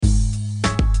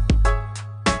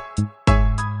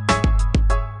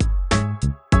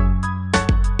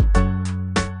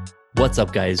What's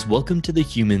up, guys? Welcome to the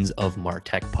Humans of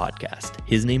Martech podcast.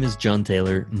 His name is John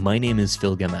Taylor. My name is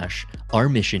Phil Gamache. Our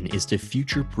mission is to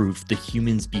future-proof the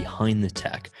humans behind the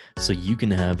tech so you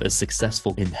can have a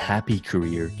successful and happy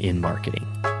career in marketing.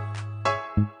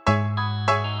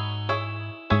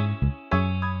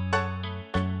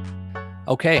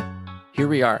 Okay, here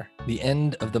we are, the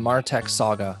end of the Martech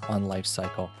saga on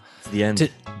Lifecycle. It's the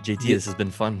end. JT, this has been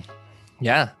fun.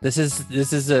 Yeah, this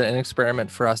is an experiment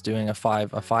for us doing a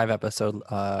five episode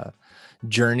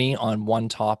journey on one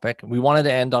topic. We wanted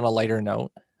to end on a lighter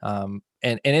note and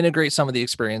integrate some of the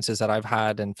experiences that I've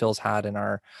had and Phil's had in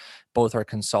both our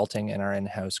consulting and our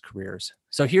in-house careers.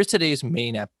 So here's today's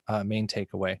main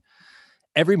takeaway.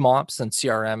 Every MOPS and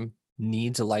CRM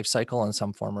needs a life cycle in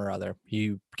some form or other.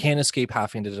 You can't escape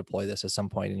having to deploy this at some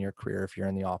point in your career if you're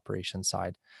in the operations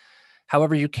side.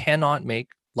 However, you cannot make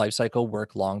life cycle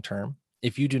work long term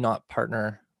if you do not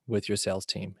partner with your sales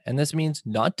team. And this means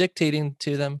not dictating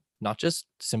to them, not just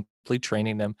simply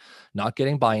training them, not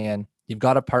getting buy-in. You've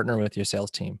got to partner with your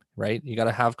sales team, right? You got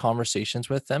to have conversations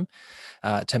with them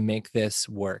to make this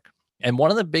work. And one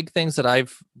of the big things that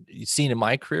I've seen in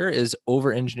my career is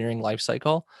over-engineering life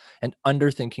cycle and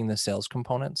underthinking the sales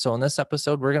component. So in this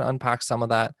episode, we're going to unpack some of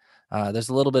that. There's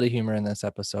a little bit of humor in this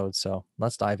episode, so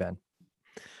let's dive in.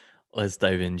 Let's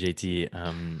dive in,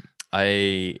 JT.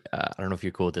 I don't know if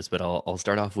you're cool with this, but I'll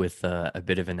start off with a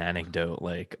bit of an anecdote,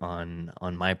 like on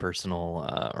my personal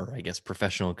or I guess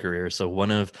professional career. So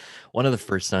one of the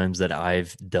first times that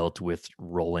I've dealt with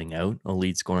rolling out a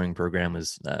lead scoring program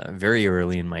was very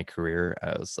early in my career.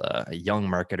 I was a young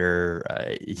marketer,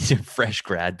 fresh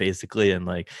grad basically, and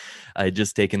like I had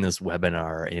just taken this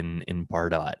webinar in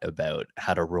Pardot about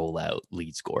how to roll out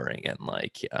lead scoring and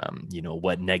like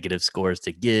what negative scores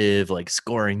to give, like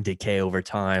scoring decay over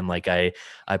time. Like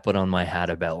I put on my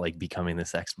hat about like becoming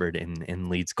this expert in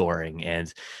lead scoring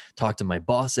and talked to my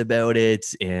boss about it.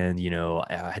 And,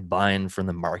 I had buy-in from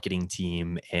the marketing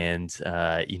team and,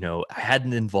 I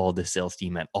hadn't involved the sales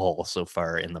team at all so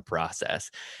far in the process.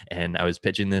 And I was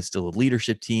pitching this to the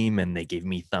leadership team and they gave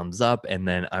me thumbs up. And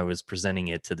then I was presenting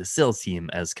it to the sales team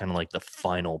as kind of like the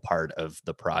final part of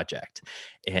the project.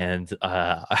 And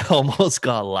I almost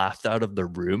got laughed out of the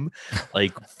room.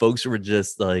 Like folks were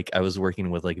just like, I was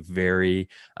working with like very,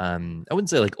 I wouldn't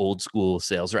say like old school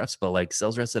sales reps, but like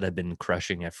sales reps that have been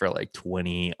crushing it for like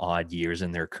 20 odd years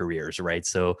in their careers, right?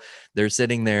 So they're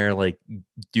sitting there like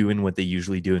doing what they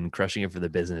usually do and crushing it for the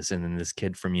business. And then this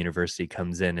kid from university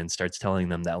comes in and starts telling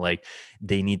them that like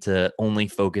they need to only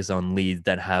focus on leads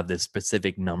that have this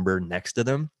specific number next to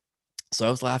them. So I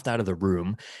was laughed out of the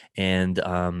room and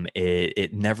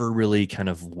it never really kind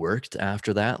of worked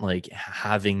after that, like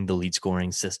having the lead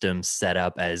scoring system set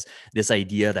up as this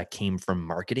idea that came from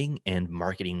marketing and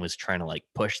marketing was trying to like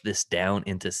push this down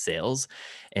into sales.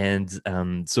 And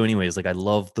so anyways, like I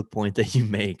love the point that you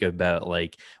make about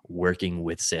like working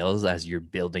with sales as you're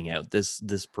building out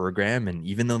this program. And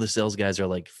even though the sales guys are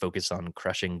like focused on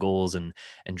crushing goals and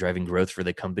driving growth for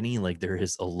the company, like there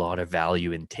is a lot of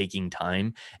value in taking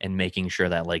time and making sure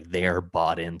that like they're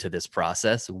bought into this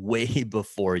process way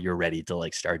before you're ready to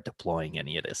like start deploying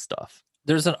any of this stuff.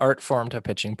 There's an art form to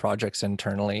pitching projects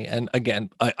internally. And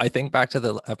again, I think back to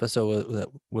the episode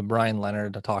with Brian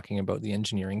Leonard talking about the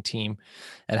engineering team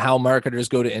and how marketers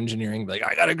go to engineering, like,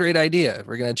 I got a great idea.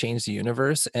 We're going to change the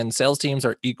universe. And sales teams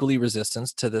are equally resistant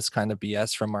to this kind of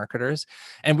BS from marketers.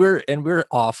 And we're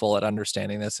awful at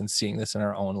understanding this and seeing this in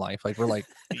our own life. Like, we're like,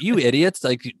 you idiots,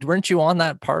 like, weren't you on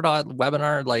that Pardot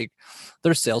webinar? Like,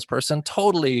 their salesperson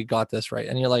totally got this right.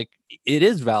 And you're like, it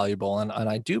is valuable. And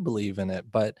I do believe in it.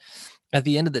 But at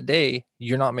the end of the day,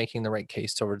 you're not making the right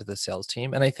case over to the sales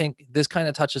team. And I think this kind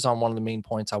of touches on one of the main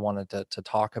points I wanted to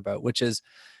talk about, which is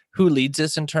who leads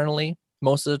this internally.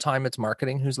 Most of the time it's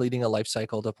marketing who's leading a life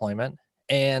cycle deployment.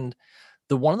 And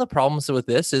one of the problems with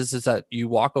this is that you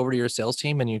walk over to your sales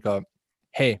team and you go,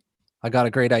 hey, I got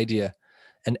a great idea,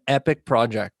 an epic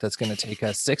project that's going to take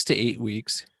us 6 to 8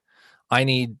 weeks. I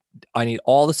need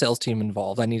all the sales team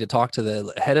involved. I need to talk to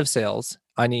the head of sales.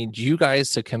 I need you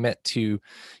guys to commit to,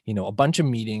 a bunch of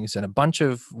meetings and a bunch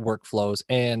of workflows.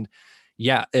 And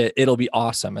yeah, it'll be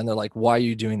awesome. And they're like, why are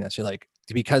you doing this? You're like,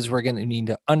 because we're going to need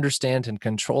to understand and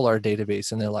control our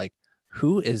database. And they're like,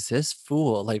 who is this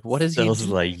fool? Like, what is sales he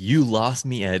doing? Like, you lost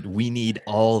me at, we need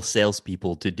all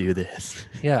salespeople to do this.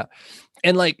 Yeah.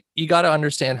 And like, you got to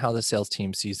understand how the sales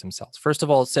team sees themselves. First of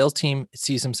all, sales team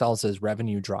sees themselves as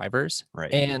revenue drivers,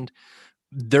 right? And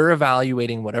they're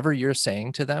evaluating whatever you're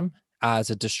saying to them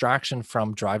as a distraction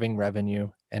from driving revenue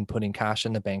and putting cash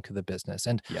in the bank of the business.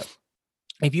 And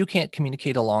if you can't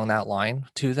communicate along that line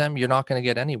to them, you're not going to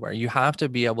get anywhere. You have to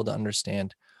be able to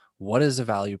understand what is the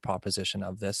value proposition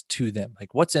of this to them?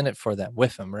 Like, what's in it for them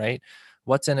with them, right?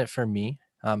 What's in it for me?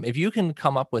 If you can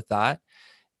come up with that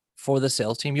for the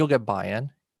sales team, you'll get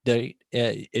buy-in.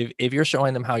 If you're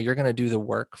showing them how you're going to do the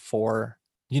work for,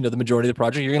 the majority of the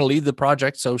project, you're going to lead the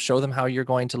project. So show them how you're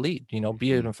going to lead,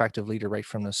 be an effective leader right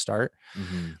from the start.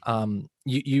 Mm-hmm.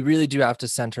 You really do have to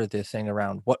center the thing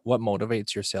around what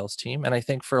motivates your sales team. And I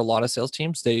think for a lot of sales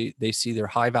teams, they see their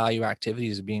high value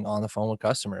activities as being on the phone with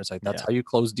customers. Like that's Yeah. how you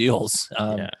close deals.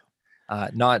 Yeah.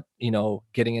 Not,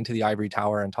 getting into the ivory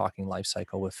tower and talking life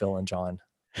cycle with Phil and John.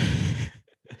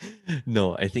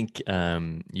 No, I think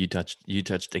you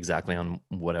touched exactly on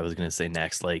what I was going to say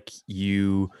next. Like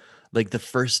the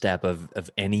first step of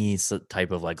any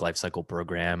type of like life cycle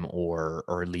program or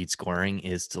lead scoring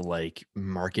is to like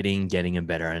marketing, getting a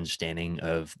better understanding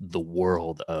of the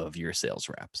world of your sales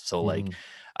reps. So like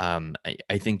Mhm.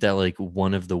 I think that like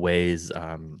one of the ways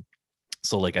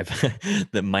so like I've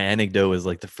that my anecdote is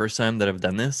like the first time that I've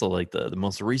done this. So like the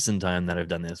most recent time that I've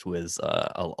done this was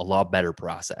a lot better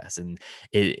process. And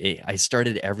I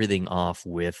started everything off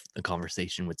with a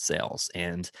conversation with sales,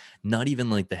 and not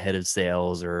even like the head of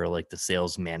sales or like the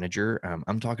sales manager.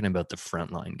 I'm talking about the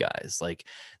frontline guys, like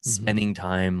Mhm. spending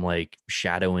time like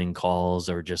shadowing calls,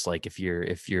 or just like if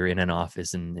you're in an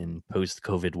office in post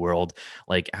COVID world,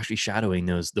 like actually shadowing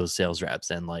those sales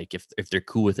reps, and like if they're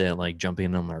cool with it, like jumping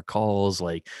in on their calls,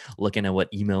 like looking at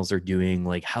what emails are doing,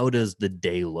 like how does the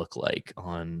day look like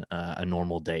on a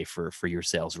normal day for your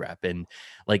sales rep. And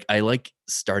like I like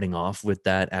starting off with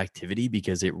that activity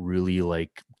because it really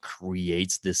like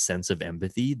creates this sense of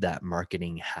empathy that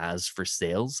marketing has for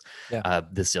sales. Yeah.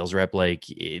 The sales rep, like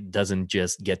it doesn't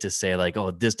just get to say like,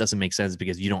 oh, this doesn't make sense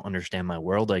because you don't understand my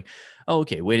world. Like, oh,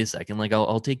 okay, wait a second. Like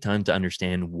I'll take time to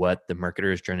understand what the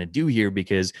marketer is trying to do here,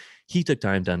 because he took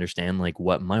time to understand like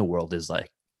what my world is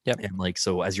like. Yep. And like,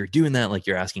 so as you're doing that, like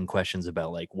you're asking questions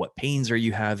about like what pains are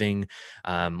you having?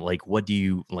 Like what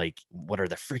are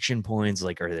the friction points?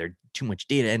 Like, are there too much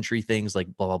data entry things? Like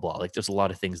blah, blah, blah. Like there's a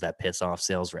lot of things that piss off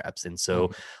sales reps. And so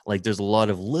Mhm. like there's a lot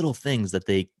of little things that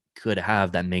they could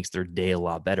have that makes their day a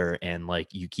lot better. And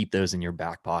like you keep those in your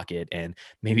back pocket, and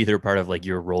maybe they're part of like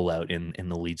your rollout in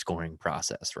the lead scoring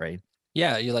process, right?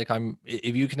 Yeah, you're like,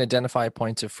 if you can identify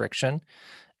points of friction,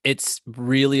 it's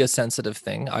really a sensitive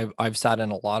thing. I've sat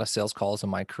in a lot of sales calls in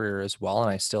my career as well, and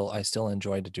I still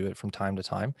enjoy to do it from time to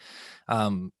time.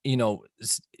 um you know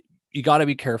s- you got to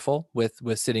be careful with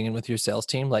sitting in with your sales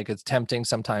team. Like it's tempting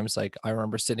sometimes. Like I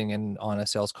remember sitting in on a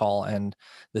sales call, and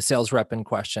the sales rep in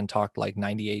question talked like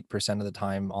 98% of the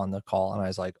time on the call, and I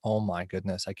was like, oh my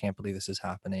goodness, I can't believe this is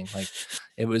happening. Like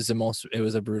it was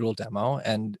a brutal demo,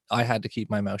 and I had to keep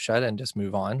my mouth shut and just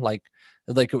move on. Like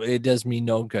it does me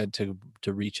no good to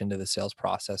reach into the sales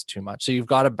process too much. So you've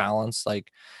got to balance like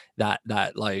that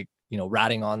like,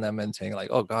 ratting on them and saying like,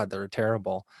 oh god, they're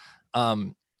terrible.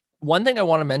 um One thing I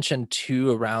want to mention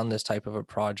too around this type of a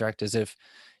project is, if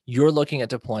you're looking at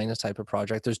deploying this type of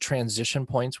project, there's transition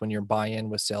points when your buy-in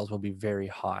with sales will be very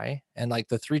high. And like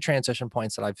the three transition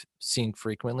points that I've seen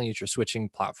frequently is you're switching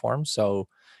platforms. So,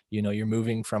 you're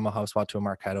moving from a HubSpot to a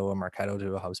Marketo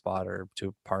to a HubSpot, or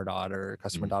to Pardot or Mm,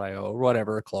 Customer.io or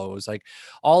whatever, close. Like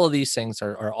all of these things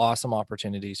are awesome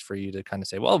opportunities for you to kind of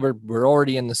say, well, we're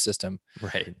already in the system.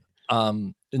 right.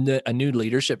 And a new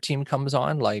leadership team comes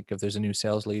on, like if there's a new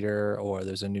sales leader or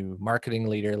there's a new marketing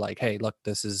leader, like, hey, look,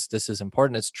 this is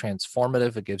important, it's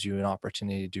transformative, it gives you an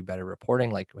opportunity to do better reporting,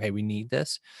 like, hey, we need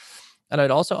this. And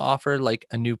I'd also offer like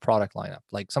a new product lineup.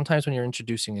 Like sometimes when you're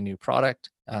introducing a new product,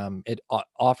 it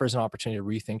offers an opportunity to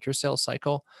rethink your sales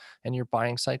cycle and your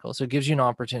buying cycle. So it gives you an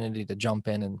opportunity to jump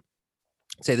in and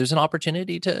say there's an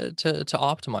opportunity to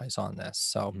optimize on this.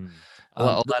 So Mhm.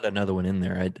 I'll th- add another one in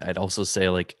there. I'd also say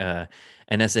like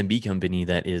an SMB company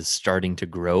that is starting to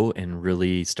grow and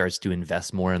really starts to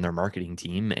invest more in their marketing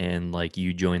team, and like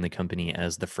you join the company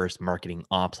as the first marketing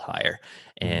ops hire,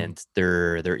 Mhm. and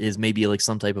there is maybe like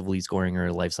some type of lead scoring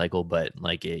or life cycle, but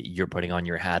like you're putting on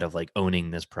your hat of like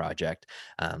owning this project.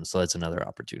 So that's another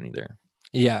opportunity there.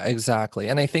 Yeah, exactly.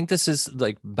 And I think this is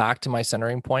like back to my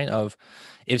centering point of,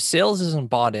 if sales isn't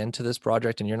bought into this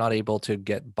project and you're not able to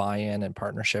get buy-in and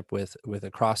partnership with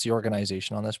across the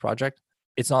organization on this project,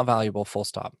 it's not valuable, full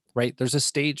stop, right? There's a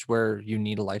stage where you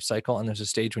need a life cycle, and there's a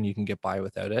stage when you can get by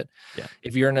without it. Yeah.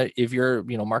 If you're,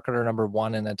 marketer number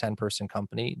one in a 10-person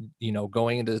company,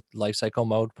 going into life cycle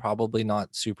mode, probably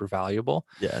not super valuable.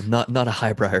 Yeah. Not a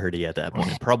high priority at that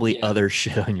point. Probably Yeah. other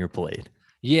shit on your plate.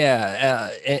 Yeah,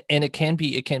 and it can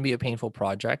be a painful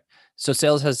project. So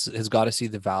sales has got to see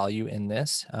the value in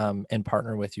this, and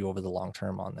partner with you over the long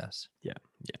term on this. Yeah,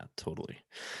 yeah, totally.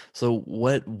 So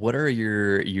what are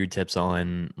your tips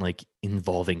on like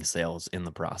involving sales in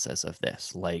the process of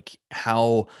this? Like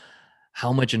how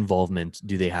much involvement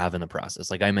do they have in the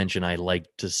process? Like I mentioned, I like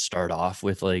to start off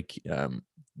with like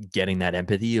getting that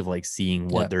empathy of like seeing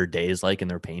Yeah. what their day is like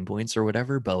and their pain points or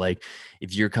whatever. But like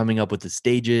if you're coming up with the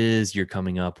stages, you're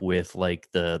coming up with like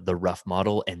the rough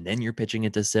model and then you're pitching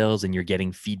it to sales and you're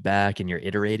getting feedback and you're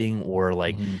iterating, or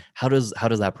like Mhm. how does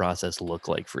that process look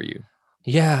like for you?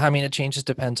 Yeah, I mean, it changes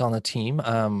depends on the team.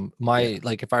 Yeah. My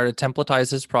like if I were to templatize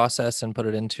this process and put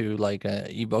it into like a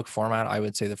ebook format, I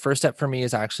would say the first step for me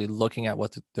is actually looking at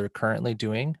what they're currently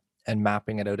doing and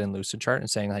mapping it out in Lucidchart and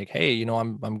saying like, hey,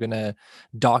 I'm gonna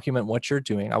document what you're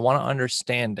doing. I want to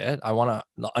understand it. I want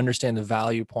to understand the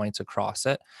value points across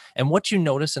it. And what you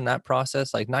notice in that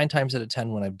process, like 9 times out of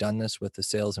 10, when I've done this with the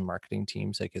sales and marketing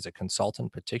teams, like as a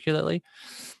consultant particularly,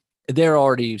 they're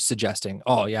already suggesting,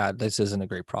 "Oh, yeah, this isn't a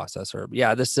great process," or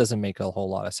 "Yeah, this doesn't make a whole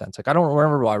lot of sense." Like, "I don't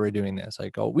remember why we're doing this."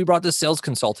 Like, "Oh, we brought this sales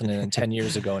consultant in 10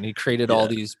 years ago, and he created all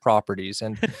Yeah. these properties."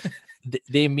 And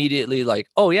they immediately like,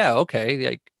 "Oh, yeah, okay."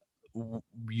 Like,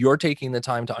 you're taking the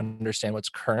time to understand what's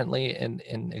currently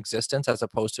in existence as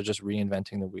opposed to just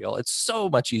reinventing the wheel. It's so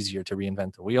much easier to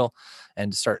reinvent the wheel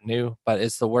and start new, but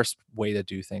it's the worst way to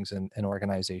do things in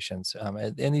organizations.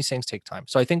 And these things take time.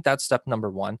 So I think that's step number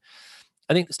one.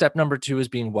 I think step number two is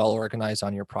being well organized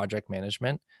on your project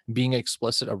management, being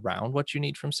explicit around what you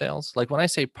need from sales. Like when I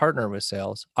say partner with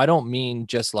sales, I don't mean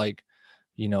just like,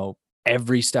 you know,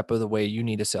 every step of the way you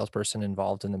need a salesperson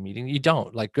involved in the meeting. You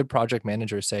don't. Like good project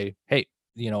managers say, hey,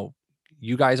 you know,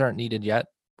 you guys aren't needed yet.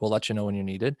 We'll let you know when you're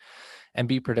needed, and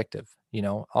be predictive.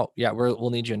 Oh yeah, we'll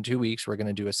need you in 2 weeks. We're going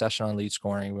to do a session on lead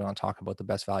scoring. We want to talk about the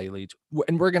best value leads,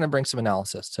 and we're going to bring some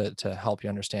analysis to help you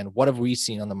understand what have we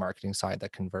seen on the marketing side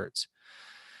that converts.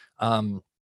 um,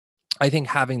 I think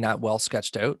having that well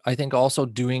sketched out, I think also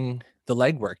doing the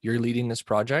legwork. You're leading this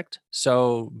project,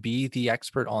 so be the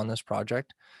expert on this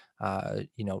project.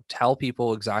 Tell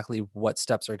people exactly what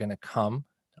steps are going to come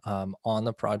on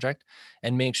the project,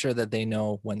 and make sure that they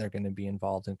know when they're going to be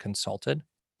involved and consulted.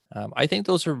 I think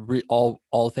those are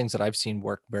all things that I've seen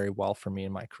work very well for me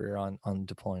in my career on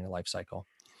deploying a life cycle.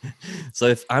 So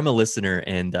if I'm a listener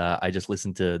and I just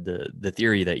listened to the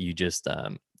theory that you just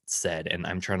said, and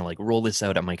I'm trying to like roll this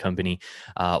out at my company,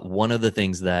 one of the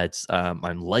things that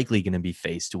I'm likely going to be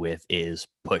faced with is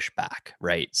pushback,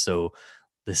 right? So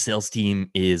the sales team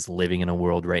is living in a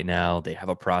world right now. They have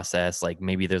a process, like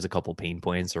maybe there's a couple pain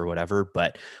points or whatever,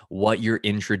 but what you're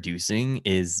introducing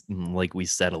is, like we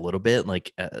said a little bit,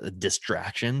 like a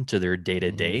distraction to their day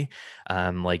to Mhm. day.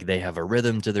 Like they have a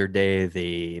rhythm to their day.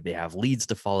 They have leads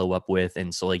to follow up with,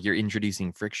 and so like you're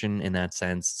introducing friction in that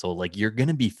sense. So like you're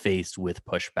gonna be faced with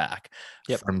pushback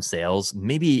Yep. from sales.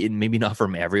 Maybe not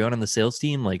from everyone on the sales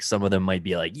team. Like some of them might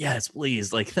be like, yes,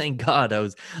 please, like thank God,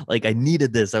 I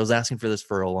needed this. I was asking for this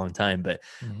for a long time, but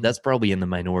Mhm. that's probably in the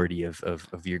minority of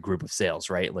your group of sales,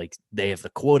 right? Like they have the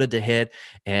quota to hit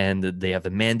and they have the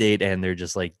mandate, and they're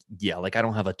just like, yeah, like I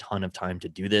don't have a ton of time to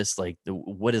do this. Like,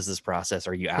 what is this process?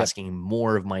 Are you Yep. asking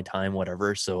more of my time,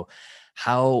 whatever? So,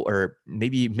 how, or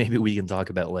maybe we can talk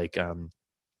about like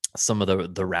some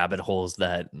of the rabbit holes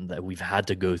that we've had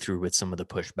to go through with some of the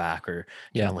pushback, or kind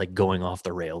Yeah. of like going off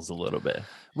the rails a little bit.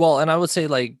 Well, and I would say,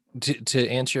 like, to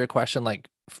answer your question, like,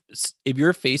 if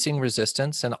you're facing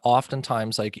resistance, and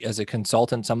oftentimes, like, as a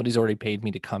consultant, somebody's already paid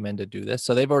me to come in to do this,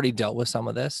 so they've already dealt with some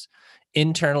of this.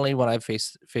 Internally, when I've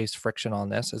faced friction on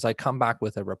this, is I come back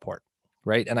with a report,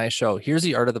 right? And I show, here's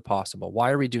the art of the possible. Why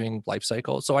are we doing life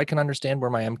cycle? So I can understand where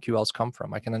my MQLs come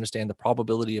from. I can understand the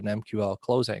probability of an MQL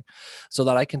closing, so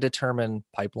that I can determine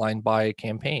pipeline by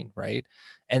campaign, right?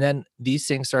 And then these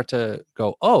things start to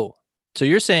go, oh, so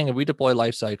you're saying if we deploy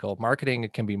lifecycle marketing,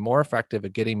 it can be more effective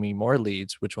at getting me more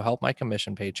leads, which will help my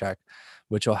commission paycheck,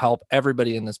 which will help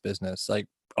everybody in this business. Like,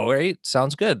 all right,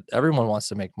 sounds good. Everyone wants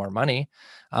to make more money.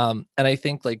 And I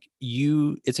think like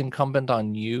it's incumbent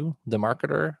on you, the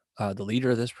marketer, the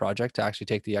leader of this project, to actually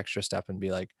take the extra step and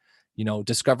be like,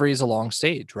 discovery is a long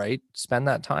stage, right? Spend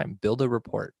that time, build a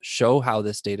report, show how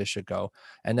this data should go,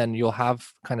 and then you'll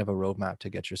have kind of a roadmap to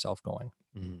get yourself going.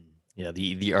 Mm. Yeah,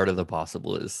 the art of the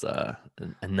possible is a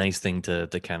nice thing to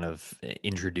kind of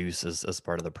introduce as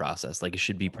part of the process. Like it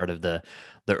should be part of the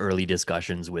early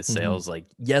discussions with Mhm. sales. Like,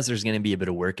 yes, there's going to be a bit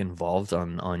of work involved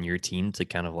on your team to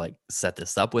kind of like set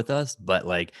this up with us, but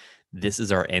like this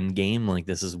is our end game. Like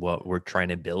this is what we're trying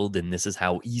to build, and this is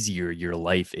how easier your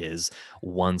life is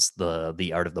once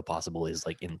the art of the possible is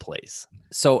like in place.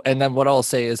 So, and then what I'll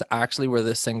say is actually where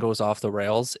this thing goes off the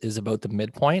rails is about the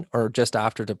midpoint or just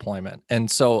after deployment.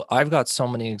 And so I've got so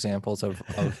many examples of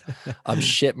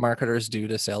shit marketers do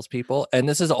to salespeople. And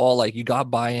this is all like you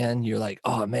got buy-in, you're like,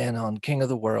 oh man, on King of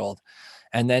the World.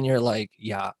 And then you're like,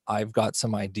 yeah, I've got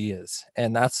some ideas.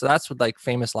 And that's what like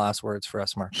famous last words for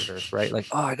us marketers, right? Like,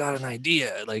 oh, I got an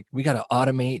idea. Like we got to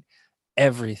automate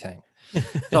everything. So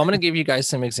I'm going to give you guys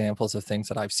some examples of things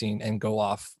that I've seen and go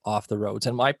off the roads.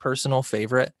 And my personal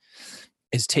favorite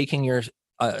is taking your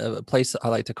a place I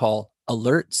like to call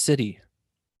Alert City.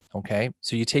 Okay,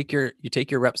 so you take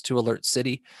your reps to Alert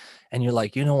City, and you're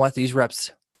like, you know what, these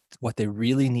reps, what they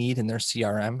really need in their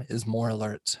CRM is more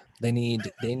alerts. They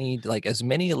need like as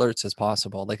many alerts as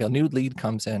possible. Like a new lead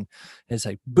comes in, it's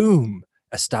like boom,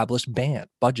 established band,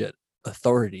 budget,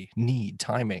 authority, need,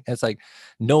 timing. It's like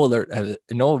no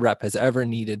no rep has ever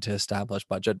needed to establish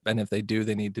budget, and if they do,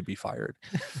 they need to be fired.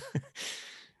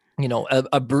 You know,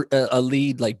 a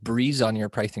lead like breeze on your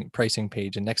pricing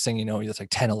page, and next thing you know, it's like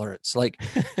 10 alerts. Like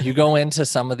you go into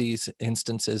some of these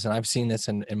instances, and I've seen this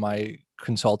in my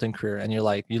consulting career, and you're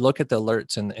like, you look at the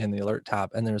alerts in the alert tab,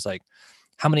 and there's like,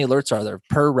 how many alerts are there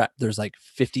per rep? There's like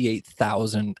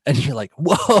 58,000. And you're like,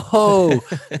 whoa,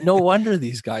 no wonder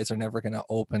these guys are never going to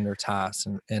open their tasks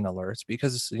in alerts,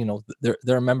 because, you know,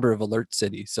 they're a member of Alert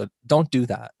City. So don't do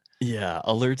that. Yeah,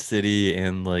 Alert City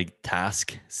and like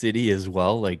Task City as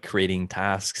well, like creating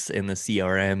tasks in the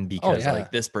CRM Oh because yeah.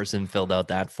 like this person filled out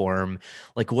that form.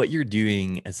 Like what you're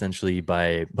doing essentially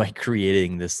by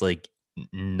creating this like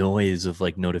noise of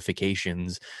like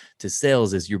notifications to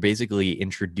sales is you're basically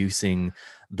introducing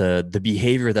the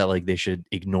behavior that like they should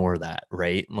ignore that,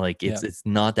 right? Like Yeah. it's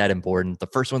not that important. The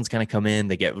first ones kind of come in,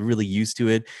 they get really used to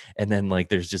it, and then like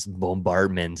there's just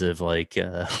bombardment of like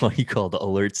what you call the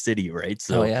Alert City, right?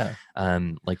 Oh So yeah.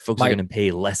 like folks are My going to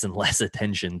pay less and less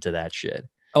attention to that shit.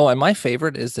 Oh, and my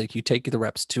favorite is like you take the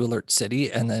reps to Alert City,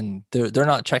 and then they're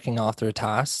not checking off their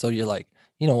tasks. So you're like,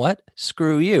 you know what?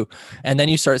 Screw you. And then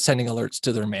you start sending alerts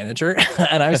to their manager.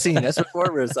 And I've seen this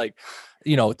before where it's like,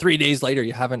 you know, 3 days later,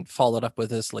 you haven't followed up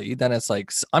with this lead. Then it's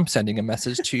like, I'm sending a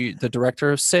message to the director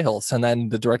of sales. And then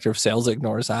the director of sales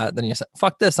ignores that. Then you say,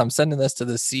 fuck this, I'm sending this to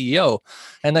the CEO.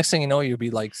 And next thing you know, you'll be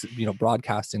like, you know,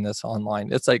 broadcasting this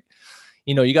online. It's like,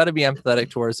 you know, you got to be empathetic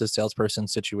towards the salesperson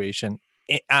situation.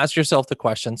 Ask yourself the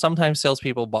question. Sometimes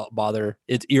salespeople bother.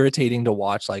 It's irritating to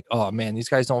watch. Like, oh man, these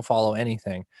guys don't follow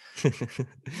anything.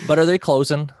 But are they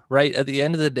closing? Right at the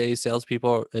end of the day,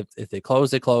 salespeople, if they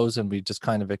close, they close, and we just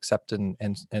kind of accept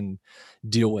and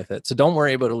deal with it. So don't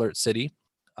worry about Alert City.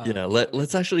 Yeah,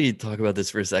 let's actually talk about this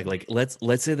for a sec. Like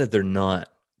let's say that they're not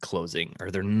closing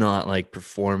or they're not like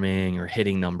performing or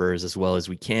hitting numbers as well as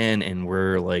we can, and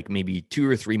we're like maybe 2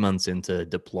 or 3 months into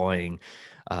deploying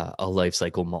a life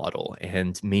cycle model,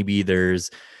 and maybe there's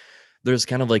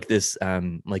kind of like this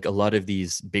like a lot of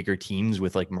these bigger teams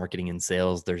with like marketing and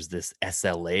sales, there's this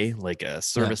SLA, like a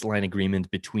service line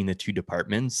agreement between the two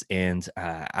departments. And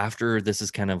after this has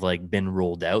kind of like been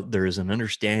rolled out, there's an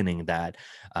understanding that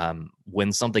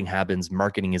when something happens,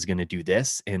 marketing is going to do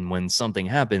this, and when something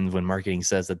happens, when marketing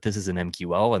says that this is an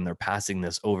MQL and they're passing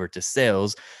this over to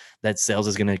sales, that sales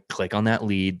is going to click on that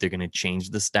lead. They're going to change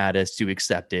the status to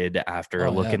accepted after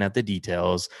looking at the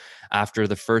details. After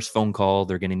the first phone call,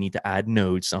 they're going to need to add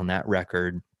notes on that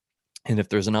record. And if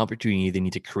there's an opportunity, they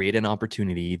need to create an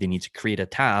opportunity. They need to create a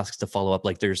task to follow up.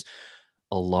 Like there's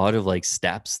a lot of like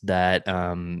steps that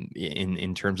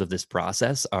in terms of this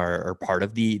process are part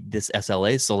of this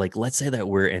SLA. So like let's say that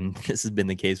and this has been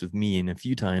the case with me in a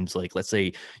few times, like let's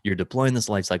say you're deploying this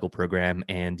lifecycle program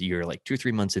and you're like 2 or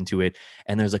 3 months into it,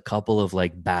 and there's a couple of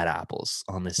like bad apples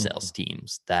on the sales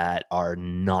teams that are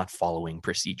not following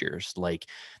procedures. Like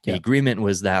the agreement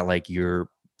was that like you're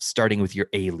starting with your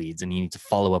A leads and you need to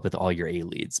follow up with all your A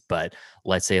leads. But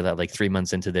let's say that like 3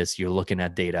 months into this, you're looking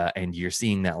at data and you're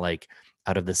seeing that like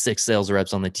out of the 6 sales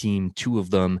reps on the team, 2 of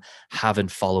them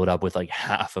haven't followed up with like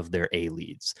half of their A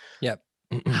leads. Yep.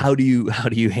 How do you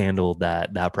handle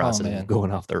that process of man.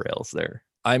 going off the rails there?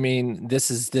 I mean,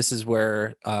 this is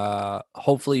where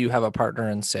hopefully you have a partner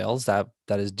in sales that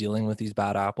is dealing with these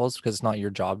bad apples, because it's not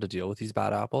your job to deal with these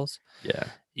bad apples. Yeah.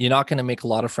 You're not going to make a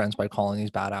lot of friends by calling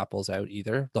these bad apples out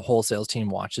either. The whole sales team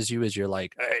watches you as you're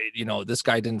like, hey, you know, this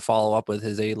guy didn't follow up with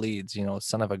his A leads, you know,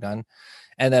 son of a gun.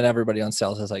 And then everybody on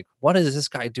sales is like, what is this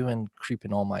guy doing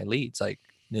creeping all my leads? Like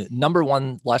the number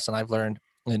one lesson I've learned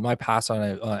in my past on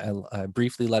I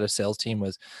briefly led a sales team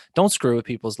was don't screw with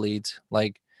people's leads.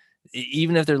 Like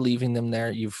even if they're leaving them there,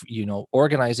 you know,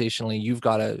 organizationally, you've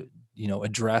got to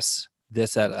address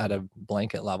this at a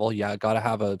blanket level, yeah, got to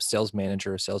have a sales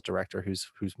manager, a sales director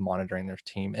who's monitoring their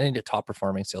team. Any top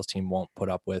performing sales team won't put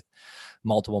up with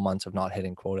multiple months of not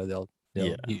hitting quota.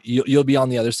 Yeah. You'll be on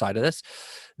the other side of this.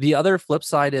 The other flip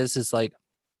side is like,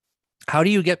 how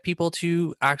do you get people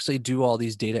to actually do all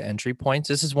these data entry points?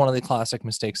 This is one of the classic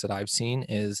mistakes that I've seen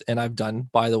and I've done,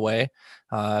 by the way.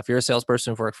 If you're a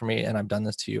salesperson who've worked for me and I've done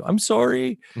this to you, I'm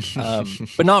sorry.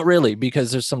 But not really,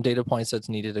 because there's some data points that's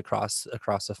needed across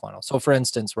the funnel. So for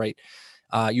instance, right,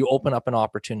 you open up an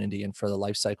opportunity, and for the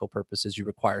life cycle purposes, you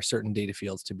require certain data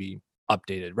fields to be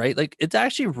updated, right? Like, it's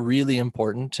actually really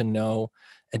important to know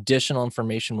additional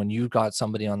information when you've got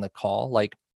somebody on the call.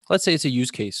 Like, let's say it's a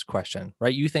use case question,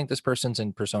 right? You think this person's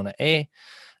in persona A,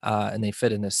 and they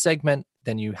fit in this segment.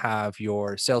 Then you have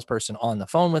your salesperson on the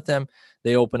phone with them.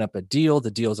 They open up a deal.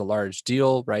 The deal is a large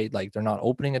deal, right? Like, they're not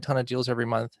opening a ton of deals every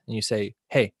month. And you say,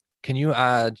 hey, can you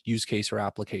add use case or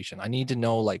application? I need to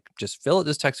know, like, just fill out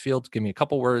this text field. Give me a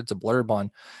couple words, a blurb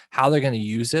on how they're going to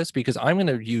use this, because I'm going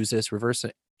to use this, reverse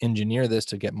engineer this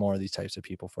to get more of these types of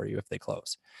people for you if they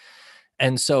close.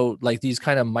 And so, like, these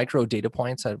kind of micro data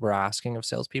points that we're asking of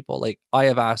salespeople, like, I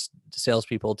have asked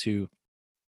salespeople to,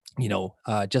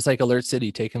 just like Alert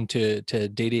City, take them to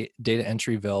data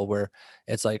entryville, where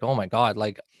it's like, oh my God,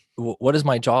 like, what is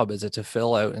my job? Is it to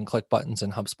fill out and click buttons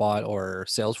in HubSpot or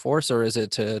Salesforce, or is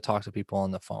it to talk to people on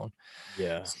the phone?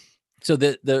 Yeah. So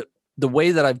the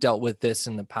way that I've dealt with this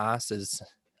in the past is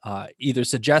either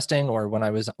suggesting, or when I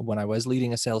was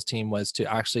leading a sales team, was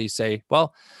to actually say,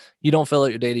 well, you don't fill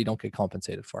out your data, you don't get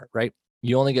compensated for it, right?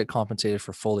 You only get compensated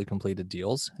for fully completed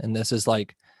deals. And this is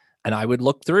like, and I would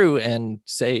look through and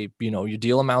say, your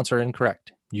deal amounts are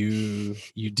incorrect. You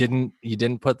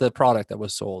didn't put the product that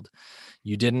was sold.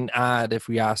 You didn't add, if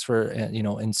we asked for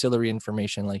ancillary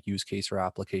information like use case or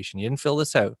application, you didn't fill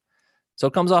this out. So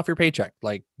it comes off your paycheck.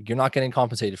 Like, you're not getting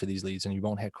compensated for these leads and you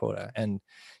won't hit quota. And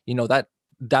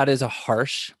that is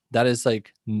that is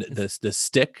like the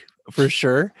stick for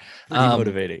sure. Pretty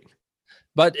motivating.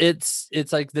 But it's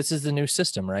like, this is the new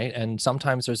system, right? And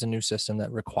sometimes there's a new system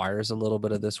that requires a little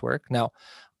bit of this work. Now,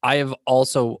 I have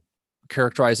also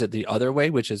characterized it the other way,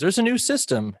 which is, there's a new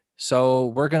system, so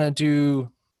we're going to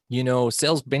do,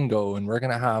 sales bingo, and we're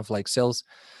going to have like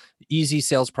easy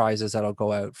sales prizes that'll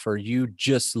go out for you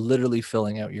just literally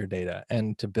filling out your data,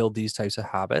 and to build these types of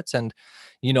habits. And,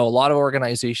 a lot of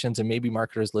organizations, and maybe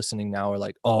marketers listening now, are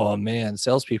like, oh man,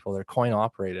 salespeople, they're coin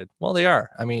operated. Well, they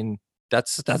are. I mean,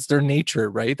 that's their nature,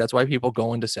 right? That's why people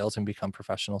go into sales and become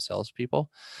professional salespeople.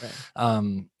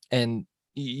 Right. And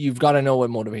you've got to know what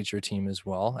motivates your team as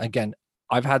well. Again,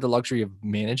 I've had the luxury of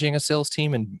managing a sales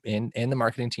team and the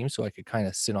marketing team, so I could kind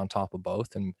of sit on top of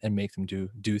both and make them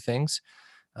do things.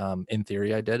 In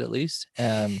theory, I did, at least.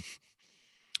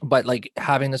 But like,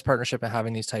 having this partnership and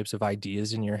having these types of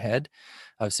ideas in your head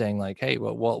of saying like, hey,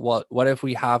 what if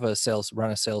we have run a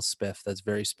sales spiff that's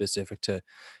very specific to,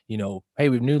 hey,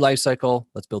 we've new life cycle,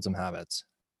 let's build some habits.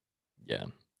 Yeah,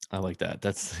 I like that.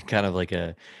 That's kind of like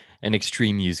an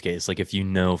extreme use case. Like, if you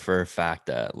know for a fact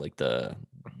that like the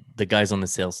guys on the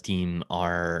sales team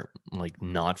are like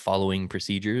not following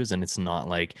procedures, and it's not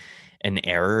like an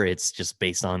error, it's just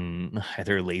based on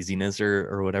either laziness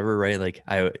or whatever, right? Like,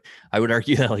 I would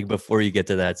argue that, like, before you get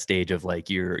to that stage of like,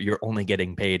 you're only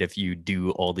getting paid if you do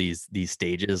all these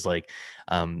stages. Like,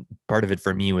 part of it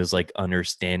for me was like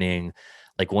understanding,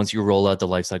 like, once you roll out the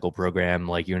lifecycle program,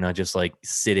 like, you're not just like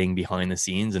sitting behind the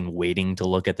scenes and waiting to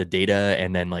look at the data,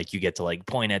 and then like you get to like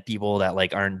point at people that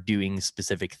like aren't doing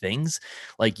specific things.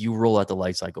 Like, you roll out the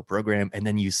lifecycle program, and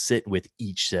then you sit with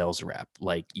each sales rep.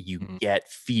 Like, you get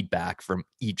feedback from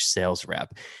each sales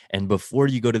rep. And before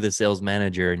you go to the sales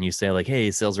manager and you say like,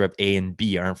 hey, sales rep A and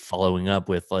B aren't following up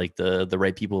with like the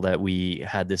right people that we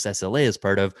had this SLA as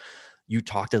part of, you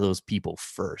talk to those people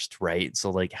first, right?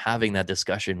 So like, having that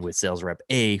discussion with sales rep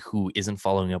A, who isn't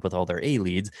following up with all their A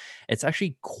leads, it's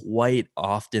actually quite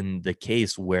often the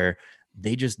case where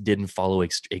they just didn't follow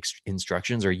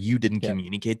instructions, or you didn't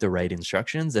communicate the right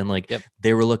instructions, and like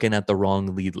they were looking at the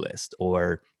wrong lead list,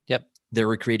 or they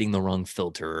were creating the wrong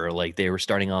filter, or like they were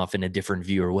starting off in a different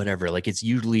view or whatever. Like, it's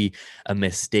usually a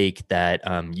mistake that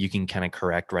you can kind of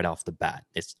correct right off the bat.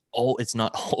 It's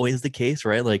not always the case,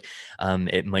 right? Like,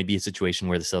 it might be a situation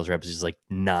where the sales rep is just like,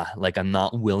 nah, like, I'm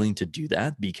not willing to do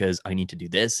that because I need to do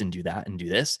this and do that and do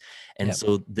this. And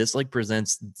so this like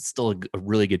presents still a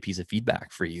really good piece of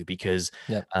feedback for you, because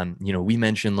we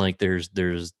mentioned like there's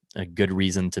a good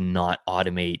reason to not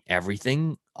automate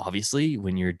everything, obviously,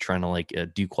 when you're trying to like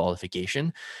do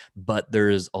qualification. But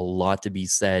there's a lot to be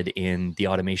said in the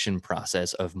automation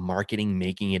process of marketing,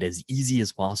 making it as easy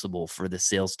as possible for the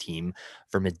sales team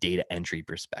from a data entry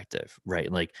perspective,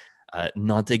 right? Like,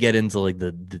 not to get into like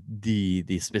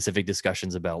the specific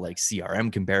discussions about like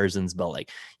CRM comparisons, but like,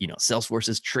 Salesforce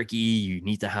is tricky. You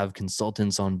need to have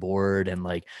consultants on board and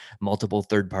like multiple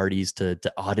third parties to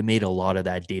automate a lot of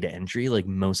that data entry. Like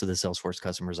most of the Salesforce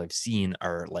customers I've seen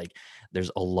are like,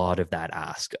 there's a lot of that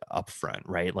ask up front,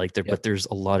 right? Like there, Yep. but there's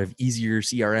a lot of easier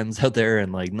CRMs out there,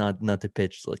 and like not to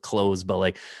pitch like Close, but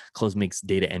like Close makes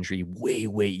data entry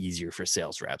way easier for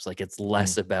sales reps. Like it's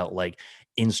less about like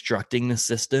instructing the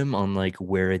system on like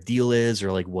where a deal is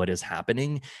or like what is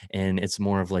happening, and it's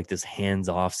more of like this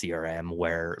hands-off CRM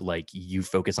where like you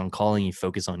focus on calling, you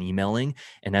focus on emailing,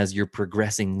 and as you're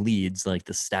progressing leads, like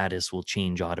the status will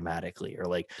change automatically, or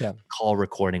like Yeah. call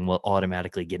recording will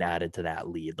automatically get added to that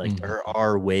lead. Like Mhm. there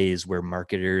are ways where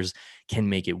marketers can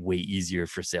make it way easier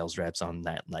for sales reps on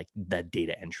that, like that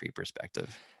data entry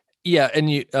perspective. Yeah, and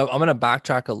I'm going to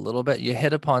backtrack a little bit. You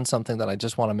hit upon something that I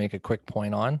just want to make a quick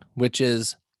point on, which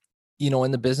is,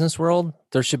 in the business world,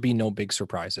 there should be no big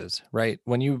surprises, right?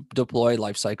 When you deploy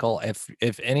lifecycle,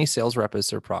 if any sales rep is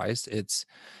surprised, it's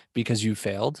because you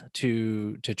failed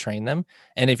to train them.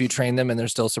 And if you train them and they're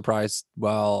still surprised,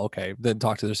 well, okay, then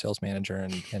talk to their sales manager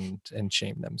and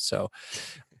shame them. So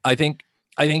I think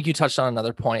I think you touched on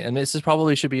another point, and this is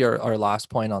probably should be our last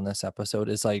point on this episode,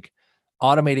 is like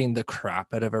automating the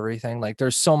crap out of everything. Like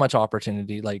there's so much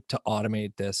opportunity like to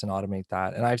automate this and automate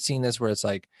that. And I've seen this where it's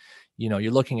like,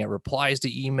 you're looking at replies to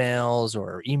emails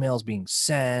or emails being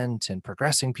sent and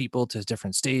progressing people to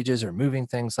different stages or moving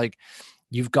things. Like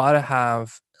you've got to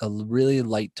have a really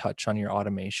light touch on your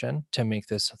automation to make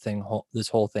this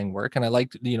whole thing work. And I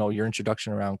liked, your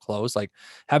introduction around Close. Like,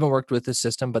 haven't worked with this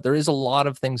system, but there is a lot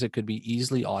of things that could be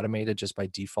easily automated just by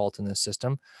default in this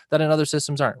system that in other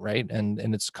systems aren't, right? And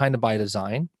it's kind of by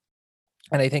design.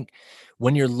 And I think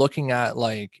when you're looking at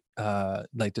like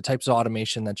the types of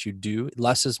automation that you do,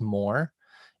 less is more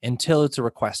until it's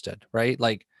requested, right?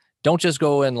 Like don't just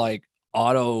go and like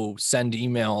auto send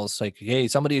emails like, hey,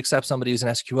 somebody accepts somebody who's an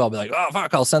SQL, be like, oh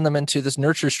fuck, I'll send them into this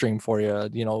nurture stream for you.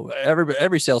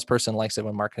 Every salesperson likes it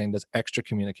when marketing does extra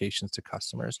communications to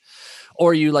customers.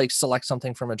 Or you like select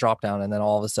something from a drop down and then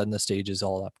all of a sudden the stages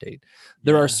all update.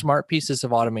 There are Yeah. smart pieces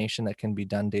of automation that can be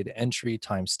done: data entry,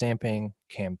 time stamping,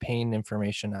 campaign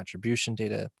information, attribution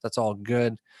data. That's all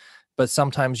good. But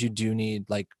sometimes you do need,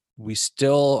 like, we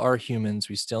still are humans.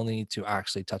 We still need to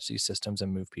actually touch these systems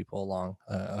and move people along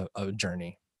a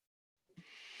journey.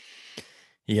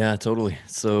 Yeah, totally.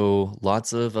 So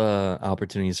lots of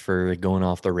opportunities for going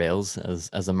off the rails as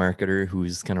a marketer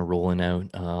who's kind of rolling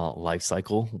out life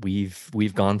cycle.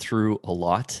 We've gone through a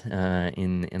lot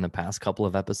in the past couple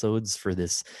of episodes for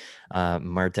this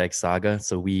Martech saga.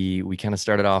 So we kind of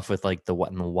started off with like the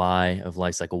what and the why of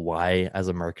life cycle. Why as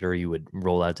a marketer you would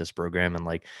roll out this program, and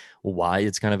like why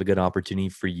it's kind of a good opportunity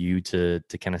for you to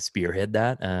kind of spearhead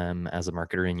that as a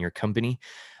marketer in your company.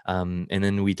 And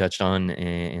then we touched on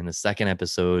in the second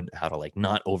episode how to like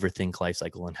not overthink life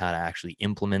cycle and how to actually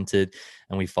implement it.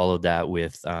 And we followed that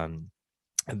with a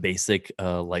basic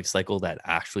life cycle that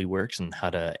actually works and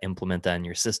how to implement that in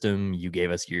your system. You gave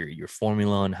us your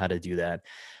formula on how to do that.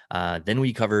 Then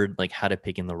we covered like how to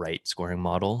pick in the right scoring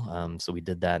model. So we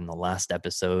did that in the last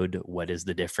episode. What is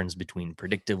the difference between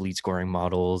predictive lead scoring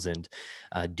models and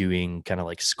doing kind of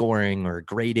like scoring or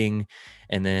grading?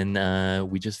 And then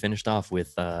we just finished off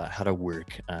with how to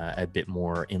work a bit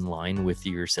more in line with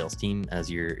your sales team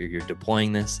as you're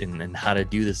deploying this, and how to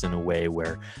do this in a way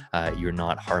where you're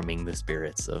not harming the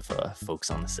spirits of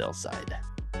folks on the sales side.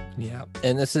 Yeah,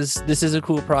 and this is a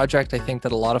cool project. I think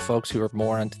that a lot of folks who are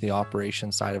more onto the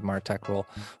operations side of Martech will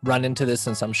run into this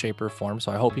in some shape or form.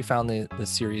 So I hope you found the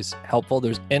series helpful.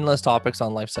 There's endless topics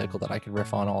on lifecycle that I could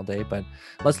riff on all day, but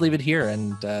let's leave it here.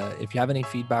 And if you have any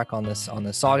feedback on this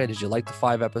saga, did you like the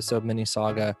 5-episode mini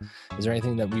saga? Is there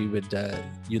anything that we would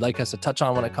you'd like us to touch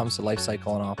on when it comes to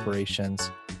lifecycle and operations?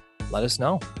 Let us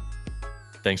know.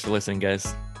 Thanks for listening,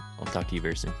 guys. I'll talk to you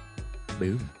very soon.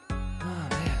 Boom. Oh,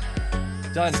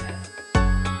 man. Done.